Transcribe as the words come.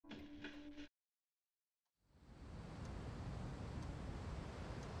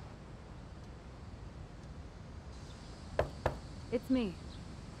It's me.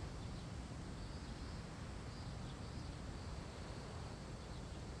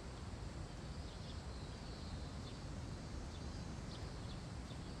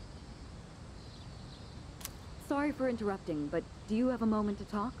 Sorry for interrupting, but do you have a moment to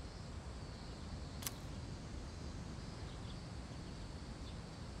talk?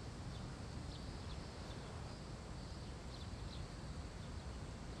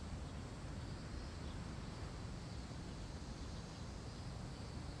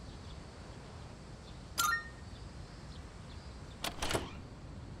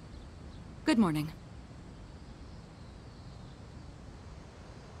 Good morning.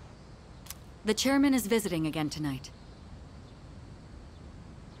 The chairman is visiting again tonight.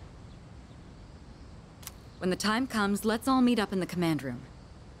 When the time comes, let's all meet up in the command room.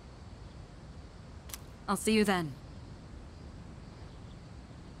 I'll see you then.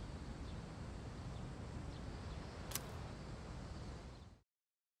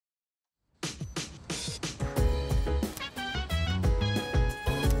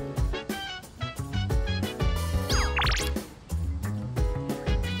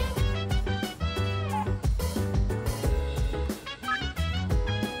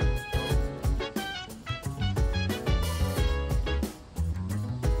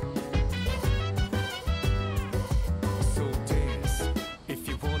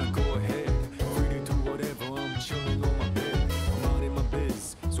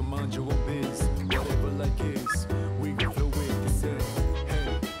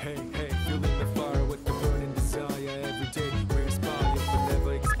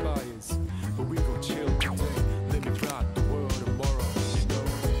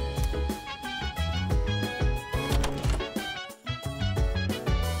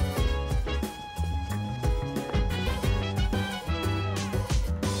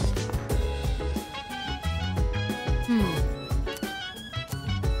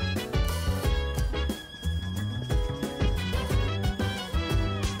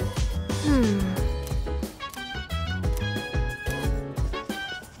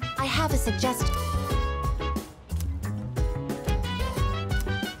 I have a suggestion.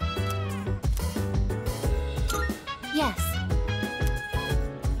 Yes.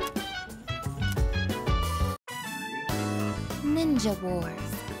 Ninja Wars.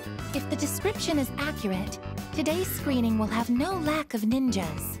 If the description is accurate, today's screening will have no lack of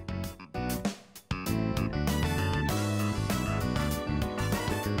ninjas.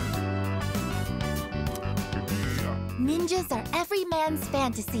 Ninjas are every man's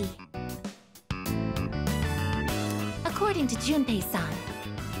fantasy. According to Junpei-san.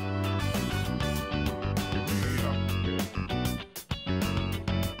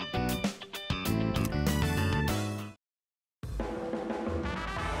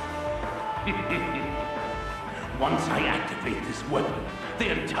 Once I activate this weapon,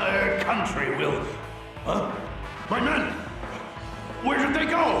 the entire country will... Huh? My men! Where did they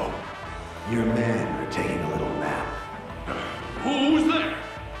go? Your men are taking a little nap. Who's there?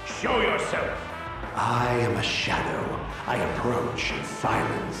 Show yourself! I am a shadow. I approach in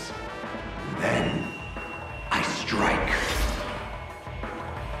silence. Then, I strike.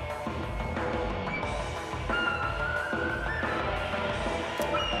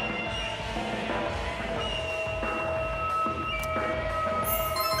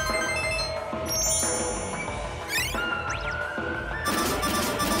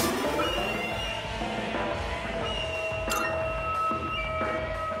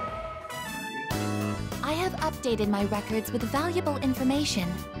 Updated my records with valuable information.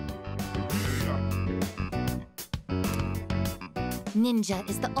 Ninja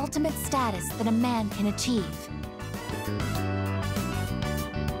is the ultimate status that a man can achieve.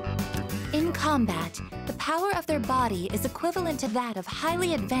 In combat, the power of their body is equivalent to that of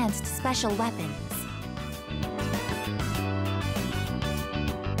highly advanced special weapons.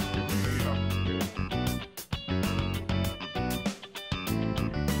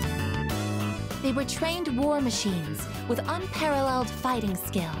 They were trained war machines with unparalleled fighting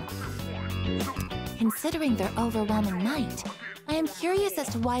skill. Considering their overwhelming might, I am curious as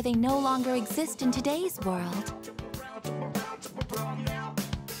to why they no longer exist in today's world.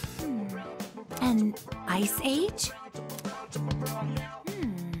 An ice age?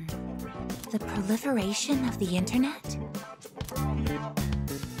 The proliferation of the internet?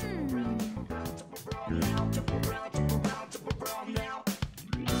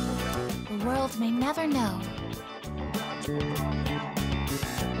 The world may never know.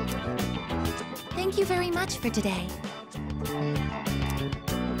 Thank you very much for today.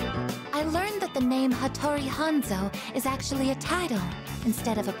 I learned that the name Hattori Hanzo is actually a title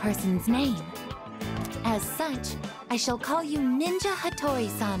instead of a person's name. As such, I shall call you Ninja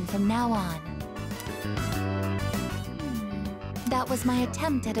Hattori-san from now on. That was my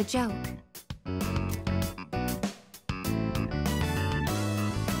attempt at a joke.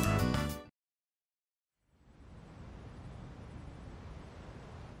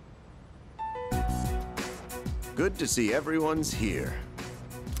 Good to see everyone's here.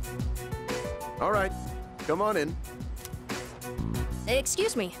 All right, come on in.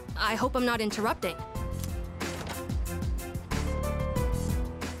 Excuse me, I hope I'm not interrupting.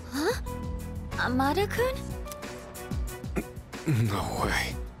 Huh? Amada-kun? No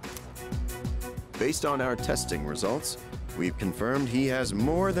way. Based on our testing results, we've confirmed he has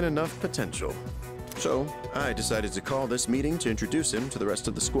more than enough potential. So, I decided to call this meeting to introduce him to the rest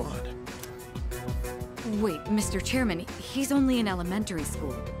of the squad. Wait, Mr. Chairman, he's only in elementary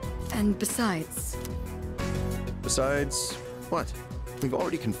school. And besides... Besides, what? We've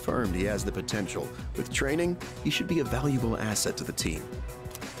already confirmed he has the potential. With training, he should be a valuable asset to the team.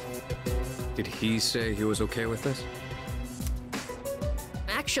 Did he say he was okay with this?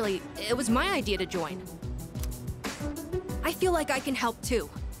 Actually, it was my idea to join. I feel like I can help too.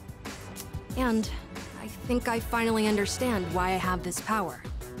 And I think I finally understand why I have this power.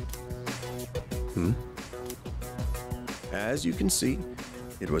 As you can see,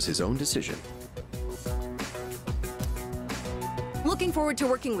 it was his own decision. Looking forward to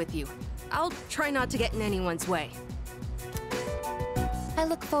working with you. I'll try not to get in anyone's way. I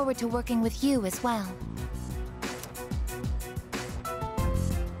look forward to working with you as well.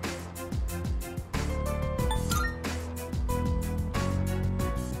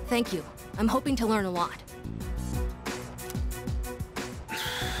 Thank you. I'm hoping to learn a lot.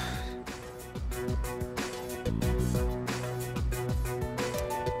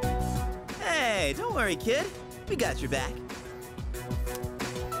 Hey, don't worry, kid. We got your back.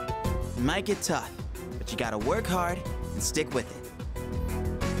 It might get tough, but you gotta work hard and stick with it.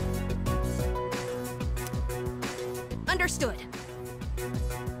 Understood.